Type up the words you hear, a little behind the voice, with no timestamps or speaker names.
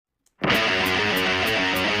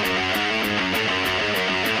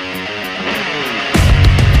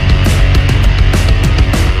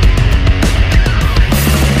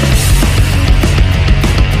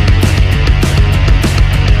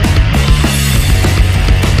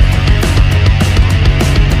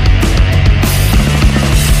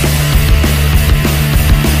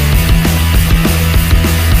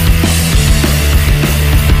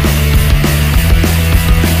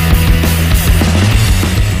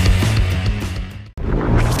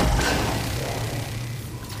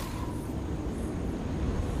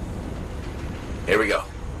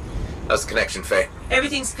How's the connection, Faye?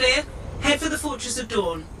 Everything's clear. Head for the Fortress of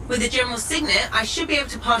Dawn. With the General's signet, I should be able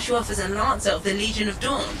to pass you off as a Lancer of the Legion of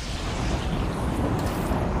Dawn.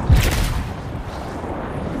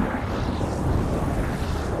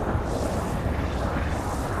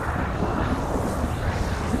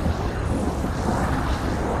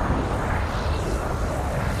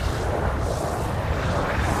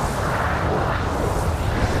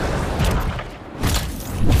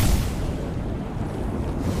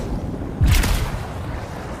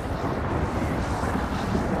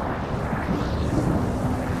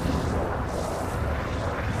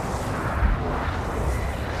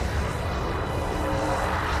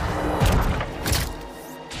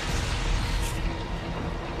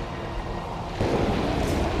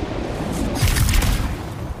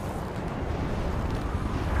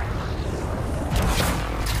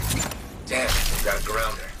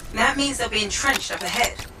 That means they'll be entrenched up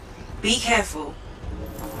ahead. Be careful.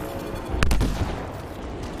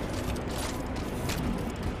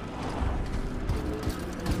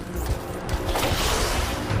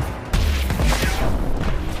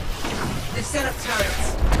 They've set up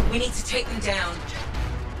turrets. We need to take them down.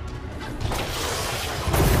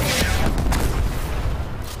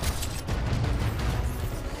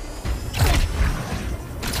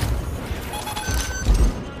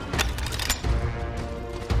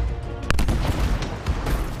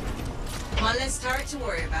 One less turret to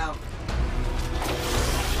worry about.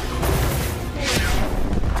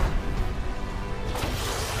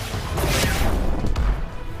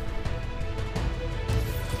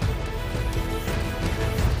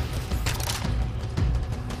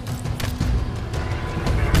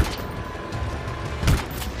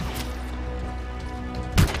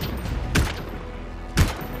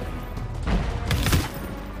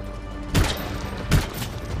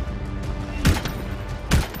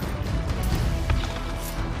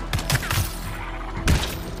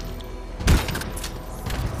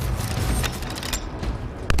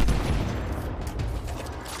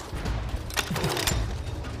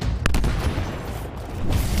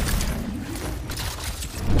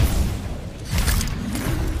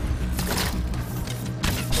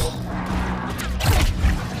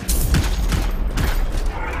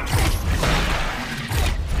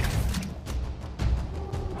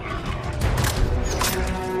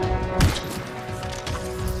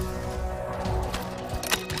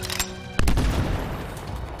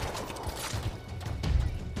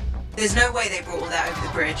 There's no way they brought all that over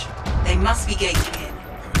the bridge. They must be gating in.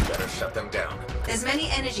 Better shut them down. There's many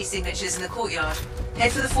energy signatures in the courtyard.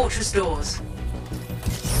 Head for the fortress doors.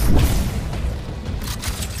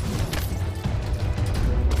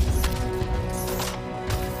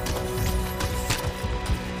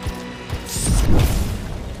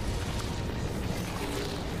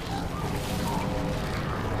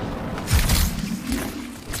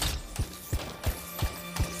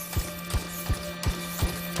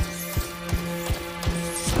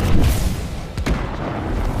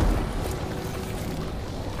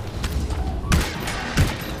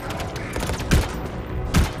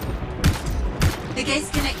 The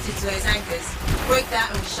gate's connected to those anchors. Break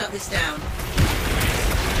that and we'll shut this down.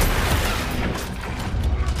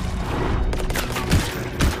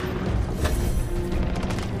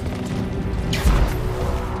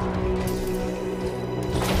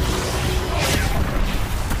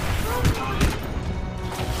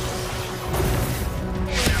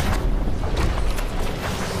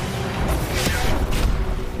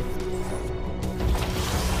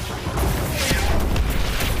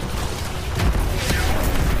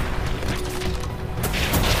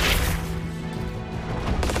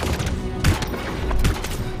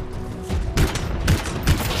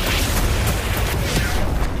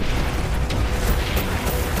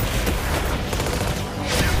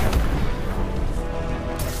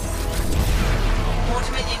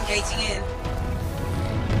 Gating in.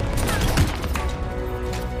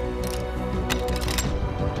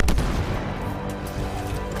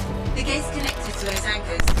 The gate's connected to those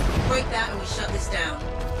anchors. Break that and we shut this down.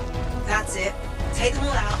 That's it. Take them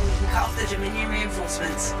all out and we can cut off the Dominion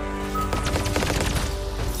reinforcements.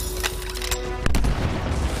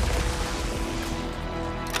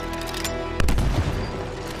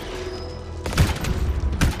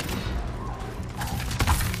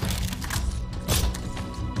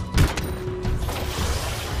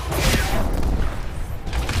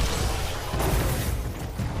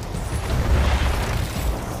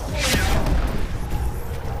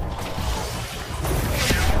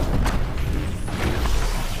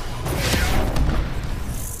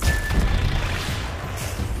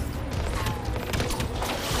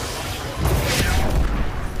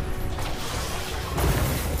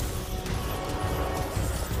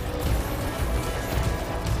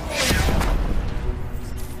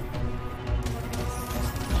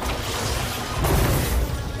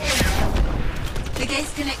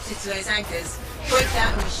 gate's connected to those anchors. Break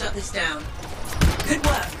that and we shut this down. Good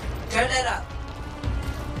work. Don't let up.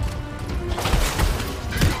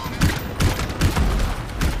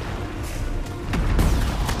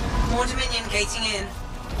 More Dominion gating in.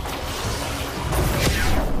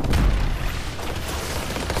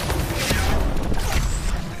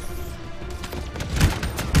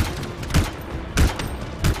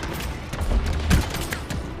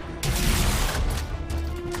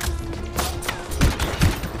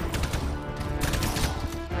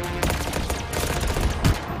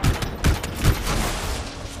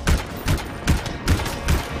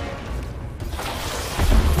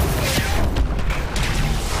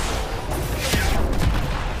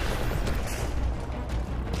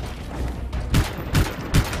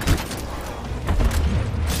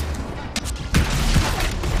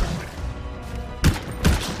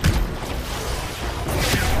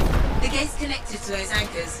 Connected to those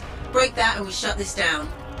anchors. Break that and we shut this down.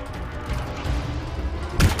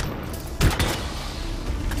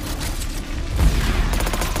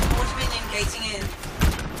 More Dominion gating in.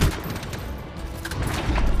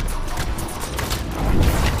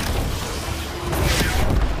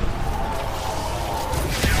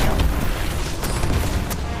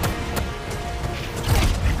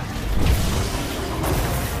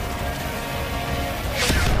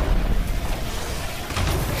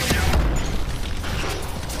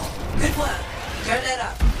 Don't let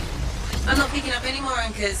up. I'm not picking up any more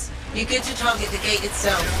anchors. You're good to target the gate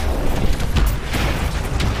itself.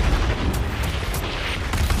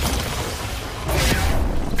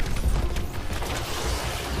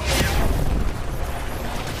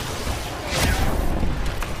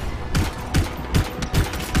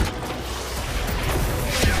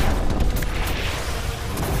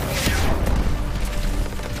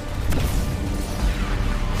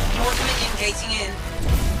 More Dominion gating in.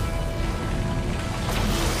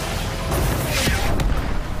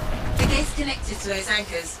 Gate's connected to those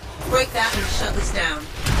anchors. Break that and shut this down.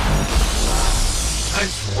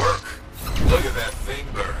 Nice work. Look at that thing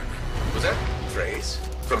burn. Was that Thrace?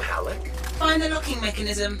 From Halleck? Find the locking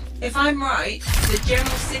mechanism. If I'm right, the general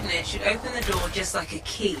signet should open the door just like a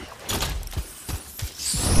key.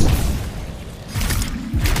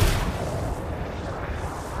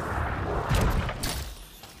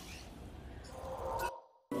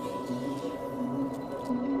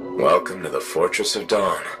 Welcome to the Fortress of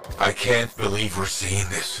Dawn. I can't believe we're seeing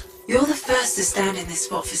this. You're the first to stand in this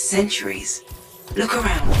spot for centuries. Look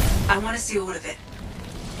around. I want to see all of it.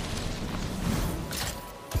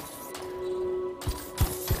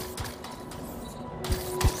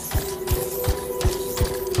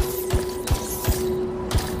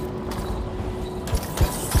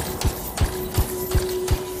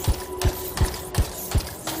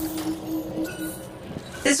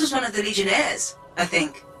 This was one of the Legionnaires, I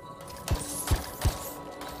think.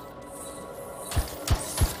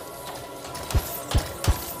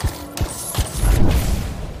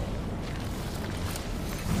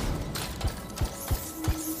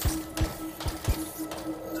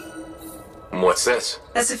 What's this?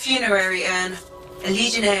 That's a funerary urn. A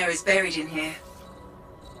Legionnaire is buried in here.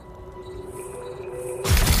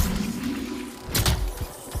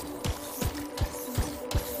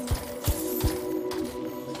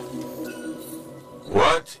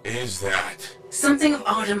 What is that? Something of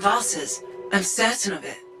Arden Vasa's. I'm certain of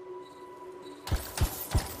it.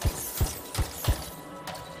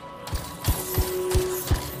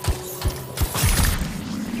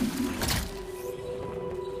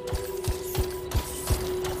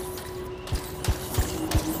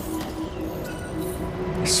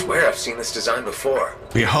 I swear I've seen this design before.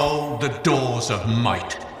 Behold the doors of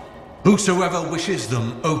might. Whosoever wishes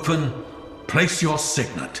them open, place your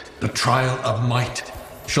signet. The trial of might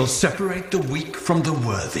shall separate the weak from the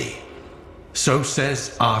worthy. So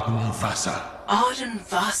says Arden Vasa. Arden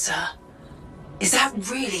Vasa? Is that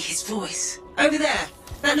really his voice? Over there.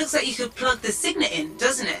 That looks like you could plug the signet in,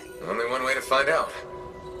 doesn't it? Only one way to find out.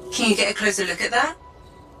 Can you get a closer look at that?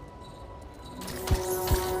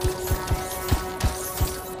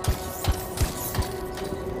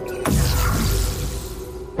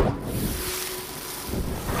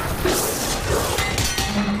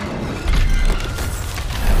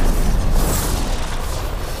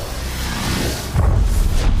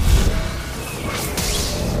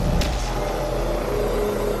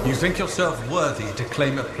 You think yourself worthy to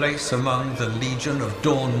claim a place among the Legion of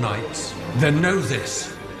Dawn Knights? Then know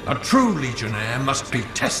this. A true Legionnaire must be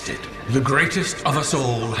tested. The greatest of us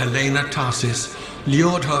all, Helena Tarsis,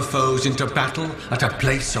 lured her foes into battle at a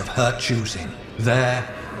place of her choosing. There,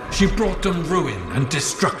 she brought them ruin and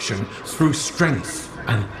destruction through strength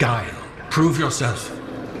and guile. prove yourself.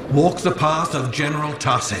 Walk the path of General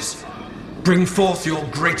Tarsis. Bring forth your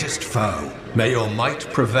greatest foe. May your might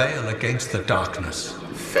prevail against the darkness.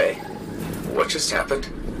 Faye, what just happened?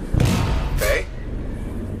 Faye?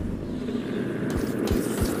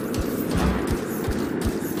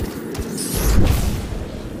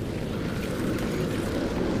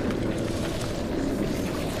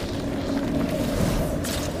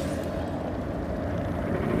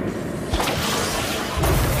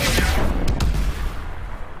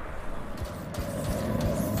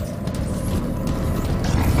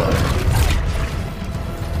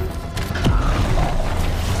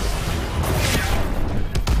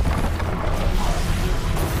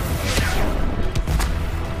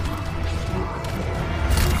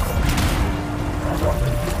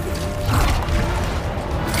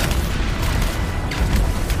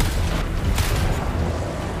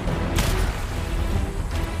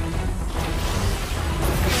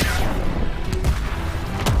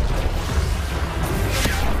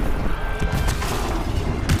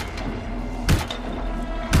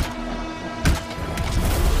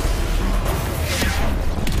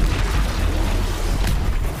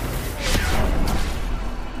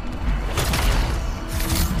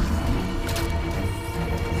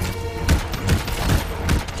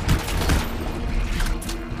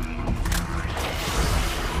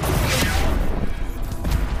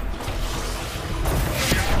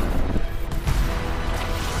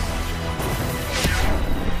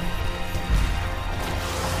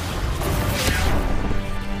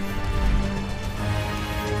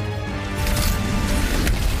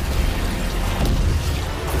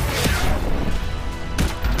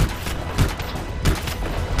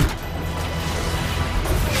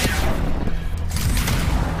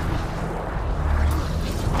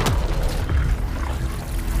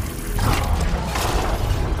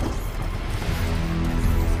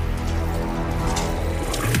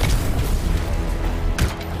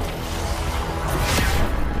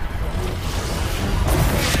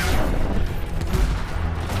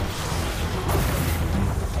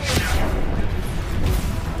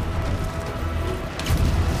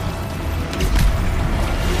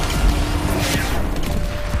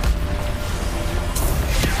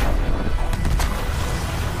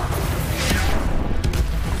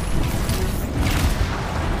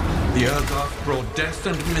 The Urgoth brought death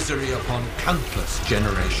and misery upon countless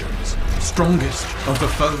generations. Strongest of the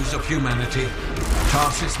foes of humanity,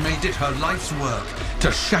 Tarsis made it her life's work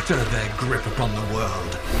to shatter their grip upon the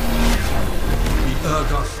world. The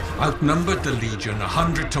Urgoth outnumbered the Legion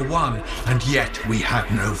 100 to 1, and yet we had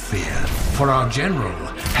no fear, for our general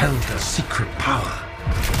held a secret power,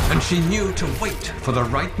 and she knew to wait for the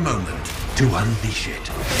right moment to unleash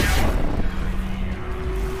it.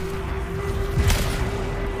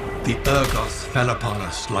 The Urgoth fell upon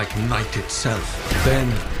us like night itself. Then,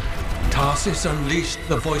 Tarsis unleashed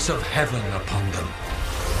the voice of heaven upon them.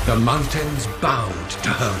 The mountains bowed to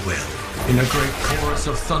her will. In a great chorus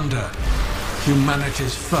of thunder,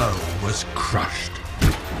 humanity's foe was crushed.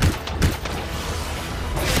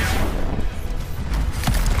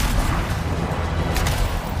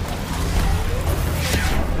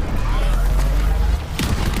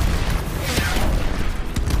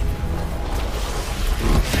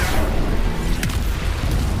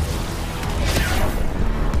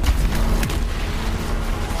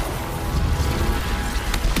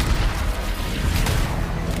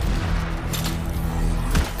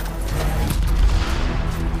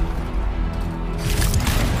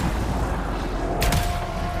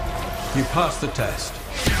 You pass the test.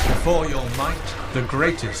 Before your might, the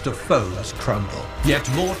greatest of foes crumble. Yet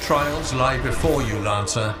more trials lie before you,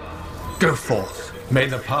 Lancer. Go forth. May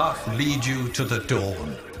the path lead you to the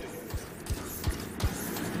dawn.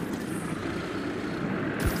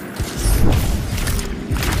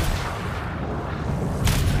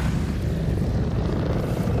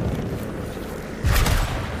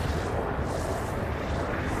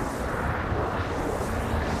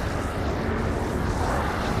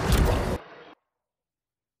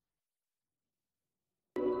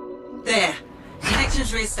 There.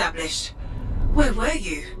 Connections re-established. Where were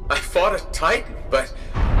you? I fought a Titan, but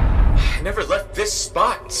I never left this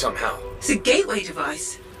spot somehow. It's a gateway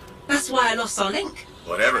device. That's why I lost our link.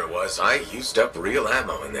 Whatever it was, I used up real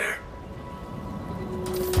ammo in there.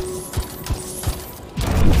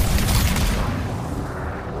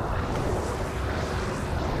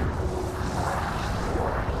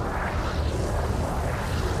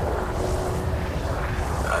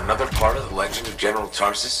 Another part of the legend of General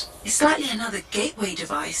Tarsis? It's likely another gateway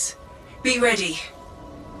device. Be ready.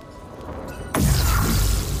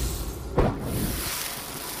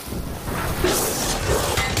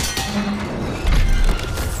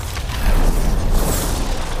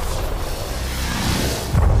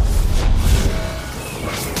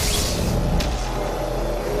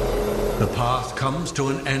 comes to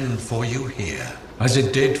an end for you here, as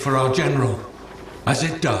it did for our general, as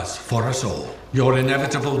it does for us all. Your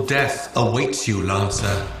inevitable death awaits you,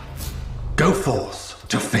 Lancer. Go forth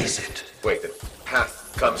to face it. Wait, the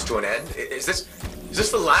path comes to an end? Is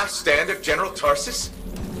this the last stand of General Tarsus?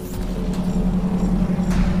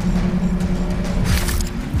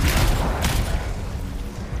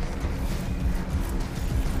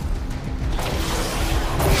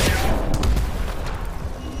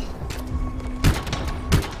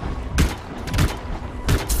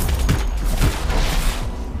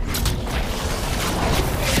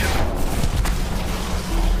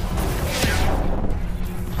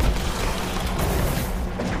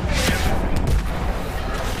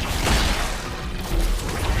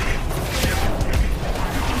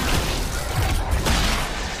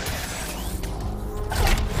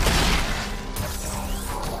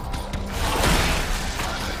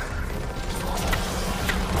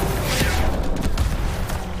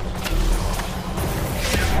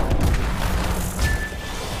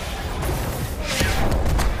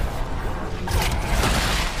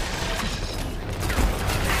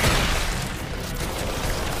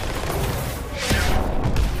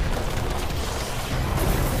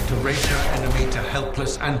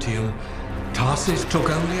 Helpless Anthem, Tarsus took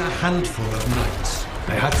only a handful of knights.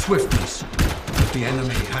 They had swiftness, but the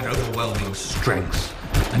enemy had overwhelming strength,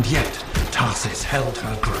 and yet Tarsus held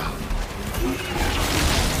her ground.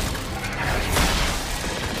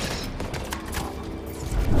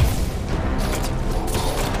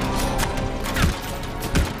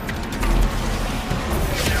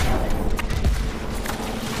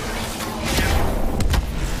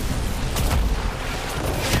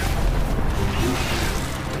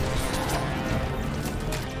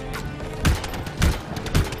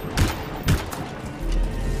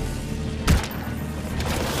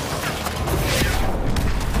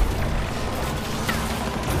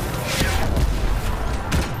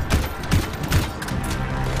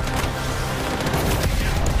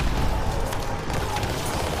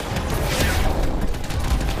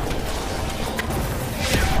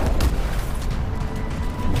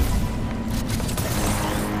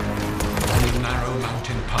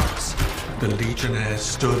 The Legionnaires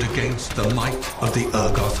stood against the might of the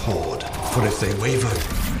Urgoth horde. For if they wavered,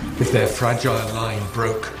 if their fragile line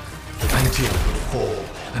broke, Anthem would fall,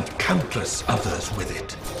 and countless others with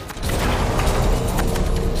it.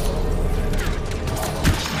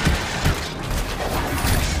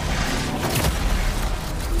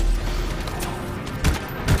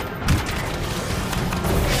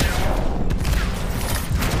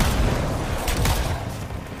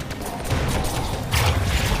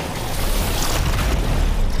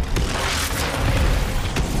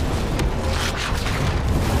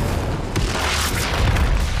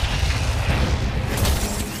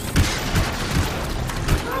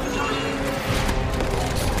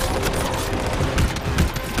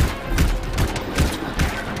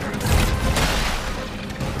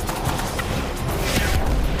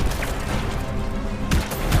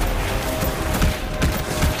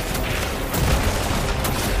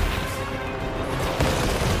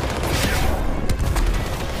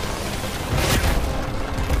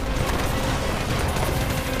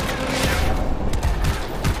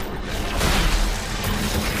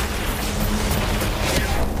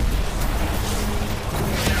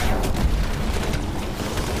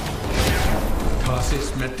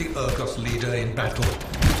 Met the Urgoth leader in battle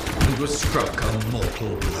and was struck a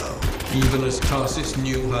mortal blow. Even as Tarsus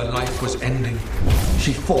knew her life was ending,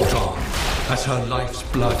 she fought on. As her life's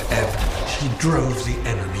blood ebbed, she drove the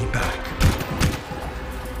enemy back.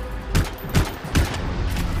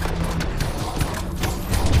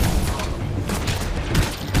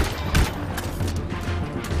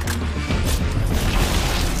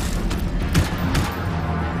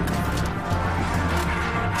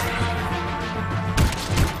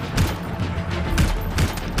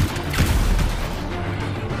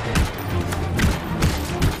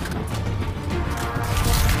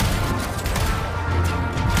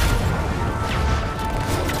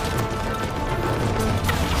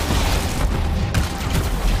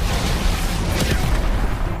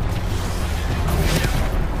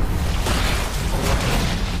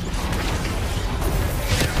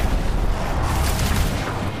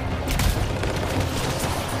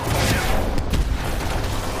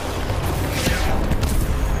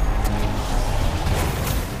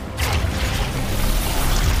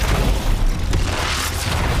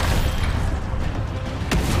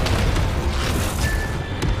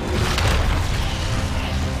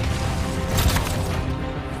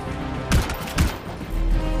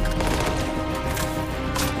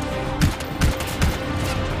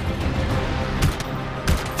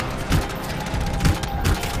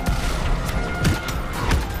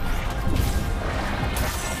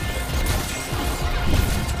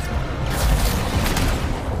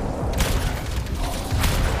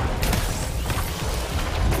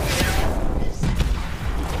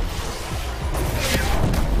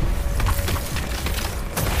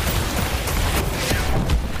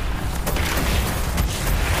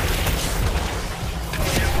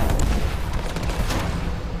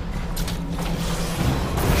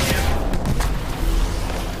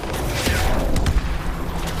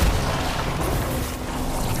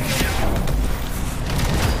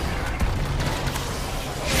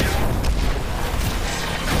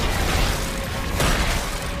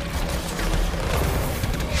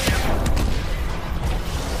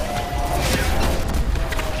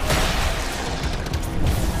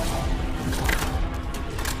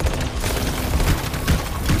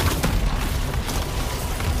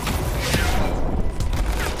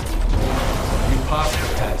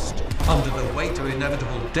 to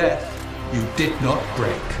inevitable death, you did not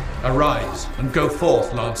break. Arise and go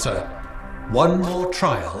forth, Lancer. One more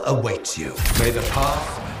trial awaits you. May the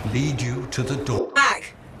path lead you to the door.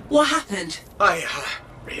 Back! What happened? I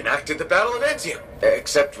reenacted the Battle of Anthem,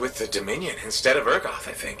 except with the Dominion instead of Urgoth,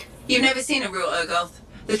 I think. You've never seen a real Urgoth.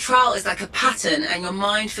 The trial is like a pattern and your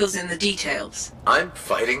mind fills in the details. I'm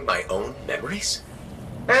fighting my own memories?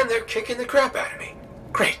 And they're kicking the crap out of me.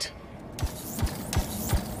 Great.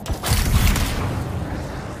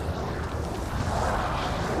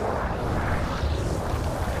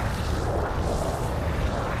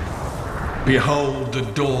 Behold the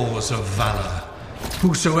doors of valor.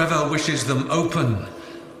 Whosoever wishes them open,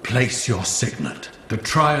 place your signet. The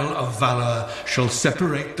trial of valor shall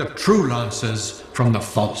separate the true Lancers from the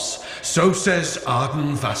false. So says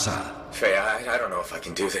Arden Vassar. Faye, I don't know if I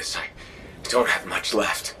can do this. I don't have much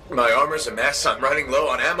left. My armor's a mess, I'm running low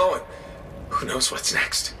on ammo, and who knows what's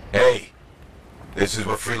next. Hey, this is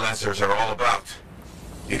what freelancers are all about.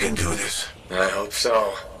 You can do this. I hope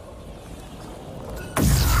so.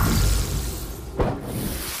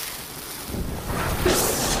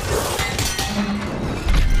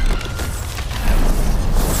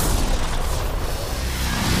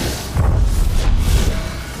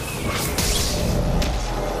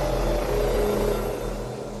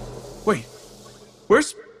 Wait,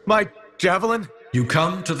 where's my javelin? You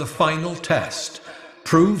come to the final test.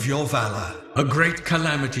 Prove your valor. A great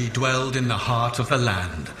calamity dwelled in the heart of the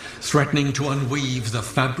land, threatening to unweave the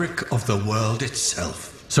fabric of the world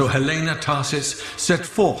itself. So Helena Tarsis set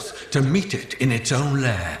forth to meet it in its own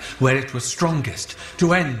lair, where it was strongest,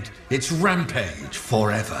 to end its rampage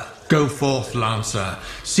forever. Go forth, Lancer.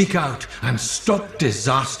 Seek out and stop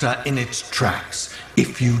disaster in its tracks,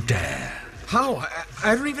 if you dare. How?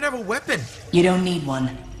 I don't even have a weapon. You don't need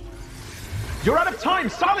one. You're out of time!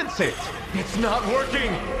 Silence it! It's not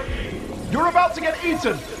working. You're about to get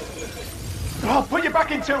eaten! I'll put you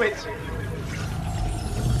back into it!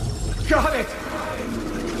 Got it!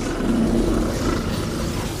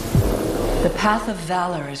 The path of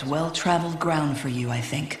valor is well-traveled ground for you, I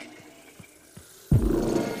think.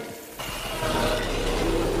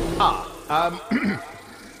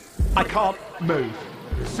 I can't move.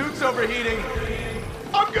 Suit's overheating.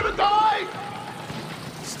 I'm gonna die!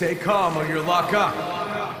 Stay calm or you'll lock up.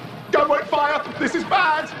 Gun won't fire! This is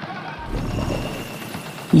bad!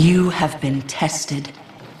 You have been tested.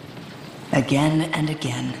 Again and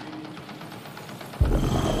again.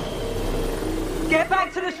 Get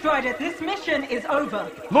back to the Strider. This mission is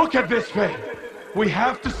over. Look at this thing! We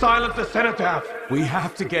have to silence the Cenotaph. We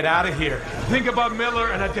have to get out of here. Think about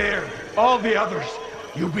Miller and Adair. All the others.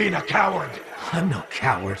 You being a coward. I'm no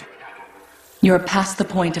coward. You're past the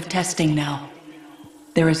point of testing now.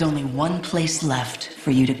 There is only one place left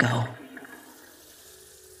for you to go.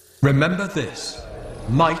 Remember this.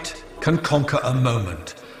 Might can conquer a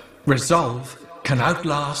moment. Resolve can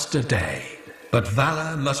outlast a day. But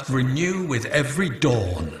valor must renew with every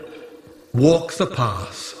dawn. Walk the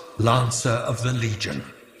path, Lancer of the Legion.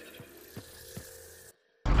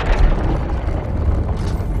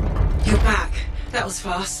 You're back. That was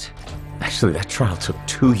fast. Actually, that trial took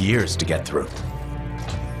 2 years to get through.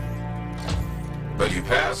 But you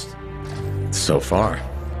passed? So far.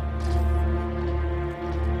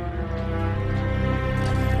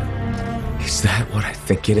 Is that what I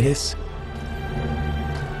think it is?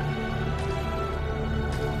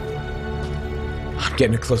 I'm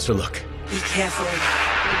getting a closer look. Be careful. The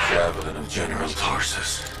javelin of General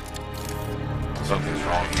Tarsus. Something's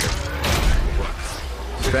wrong here.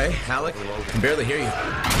 Faye, Alec, I can barely hear you.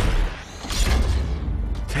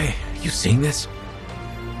 Faye, are you seeing this?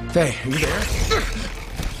 Faye, are you there?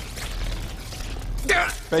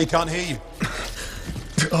 Faye can't hear you.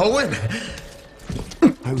 Owen!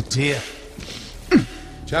 Oh dear.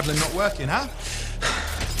 Javelin not working, huh?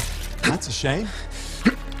 That's a shame.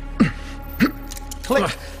 Click!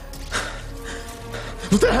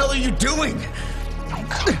 What the hell are you doing? Oh,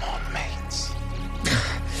 come on, mates.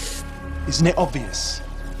 Isn't it obvious?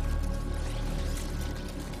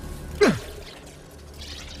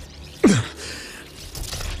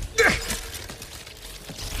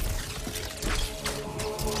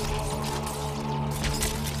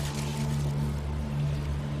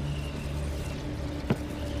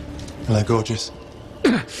 Hello, gorgeous.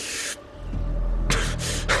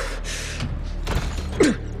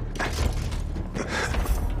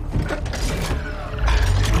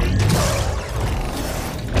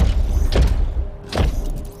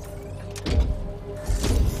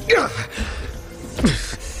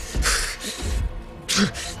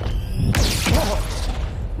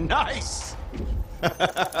 Nice!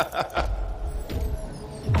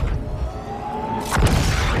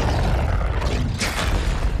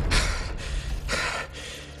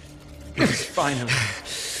 finally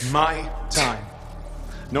my time.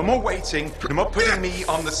 No more waiting, no more putting me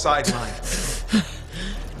on the sideline.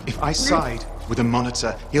 If I side with a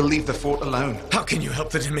monitor, he'll leave the fort alone. How can you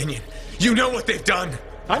help the Dominion? You know what they've done!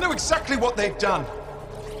 I know exactly what they've done.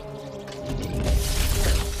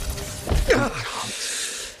 You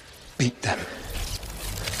can't beat them.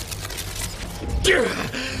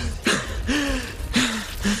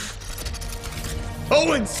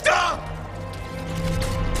 Owen, stop!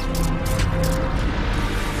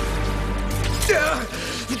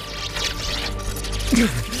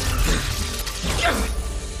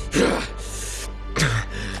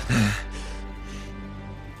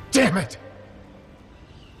 Damn it!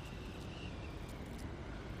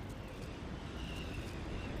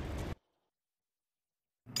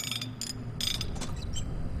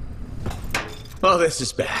 Oh, this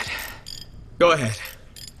is bad. Go ahead.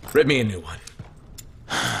 Rip me a new one.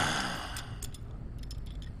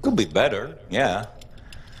 Could be better, yeah.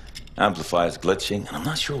 Amplifier's glitching, and I'm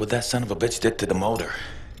not sure what that son of a bitch did to the motor.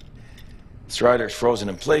 Strider's frozen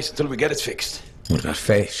in place until we get it fixed. What about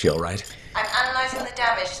Faye? She all right? I'm analyzing the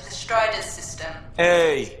damage to the Strider's system.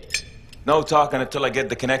 Hey, no talking until I get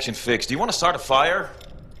the connection fixed. Do you want to start a fire?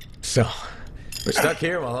 So, we're stuck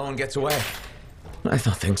here while Owen gets away. I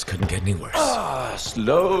thought things couldn't get any worse.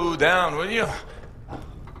 Slow down, will you?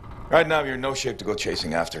 Right now, you're in no shape to go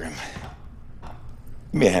chasing after him.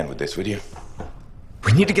 Give me a hand with this, would you?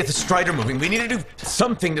 We need to get the Strider moving. We need to do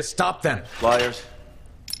something to stop them. Flyers.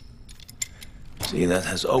 See, that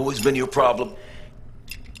has always been your problem.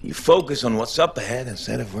 You focus on what's up ahead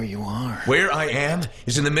instead of where you are. Where I am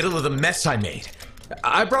is in the middle of the mess I made.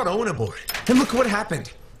 I brought Owen aboard, and look what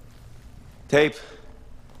happened. Tape.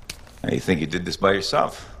 Now you think you did this by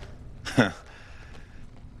yourself?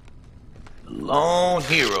 Lone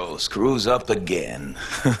hero screws up again.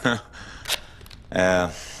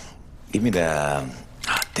 Give me the...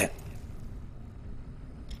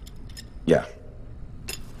 Yeah.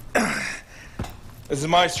 This is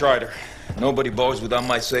my Strider. Nobody bows without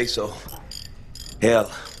my say-so. Hell,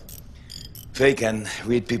 Faye can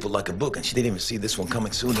read people like a book, and she didn't even see this one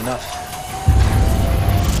coming soon enough.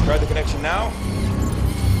 Try the connection now.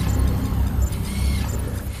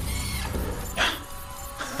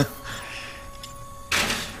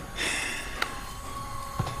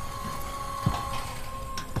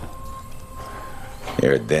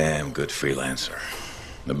 You're a damn good freelancer.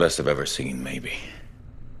 The best I've ever seen, maybe.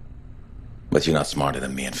 But you're not smarter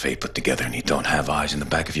than me and Faye put together, and you don't have eyes in the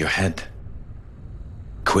back of your head.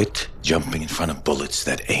 Quit jumping in front of bullets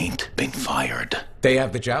that ain't been fired. They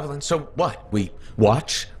have the Javelin, so what? We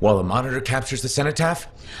watch while the monitor captures the cenotaph?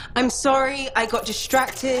 I'm sorry, I got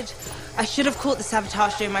distracted. I should have caught the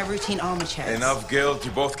sabotage during my routine armor checks. Enough guilt,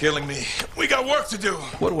 you're both killing me. We got work to do.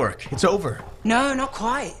 What work? It's over. No, not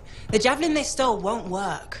quite. The Javelin they stole won't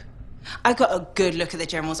work. I got a good look at the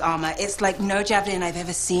General's armor. It's like no Javelin I've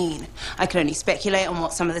ever seen. I can only speculate on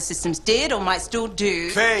what some of the systems did or might still do.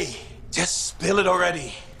 Faye, just spill it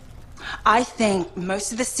already. I think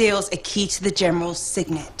most of the seals are key to the General's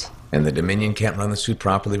signet. And the Dominion can't run the suit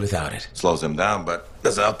properly without it. Slows them down, but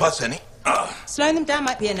doesn't help us any. Slowing them down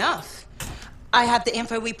might be enough. I have the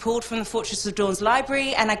info we pulled from the Fortress of Dawn's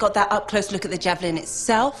library, and I got that up-close look at the Javelin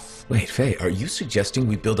itself. Wait, Faye, are you suggesting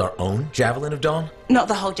we build our own Javelin of Dawn? Not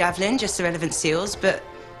the whole Javelin, just the relevant seals, but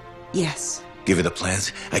yes. Give me the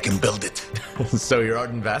plans, I can build it. So you're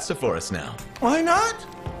Arden Vassa for us now. Why not?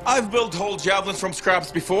 I've built whole javelins from scraps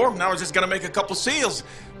before. Now we're just gonna make a couple seals.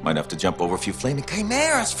 Might have to jump over a few flaming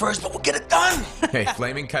chimeras first, but we'll get it done. Hey,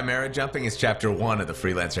 flaming chimera jumping is chapter 1 of the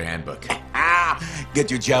Freelancer Handbook. Get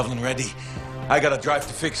your javelin ready. I got a drive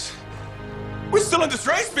to fix. We're still in this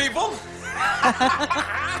race, people.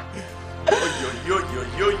 Oy, oy, oy, oy,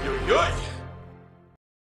 oy, oy, oy.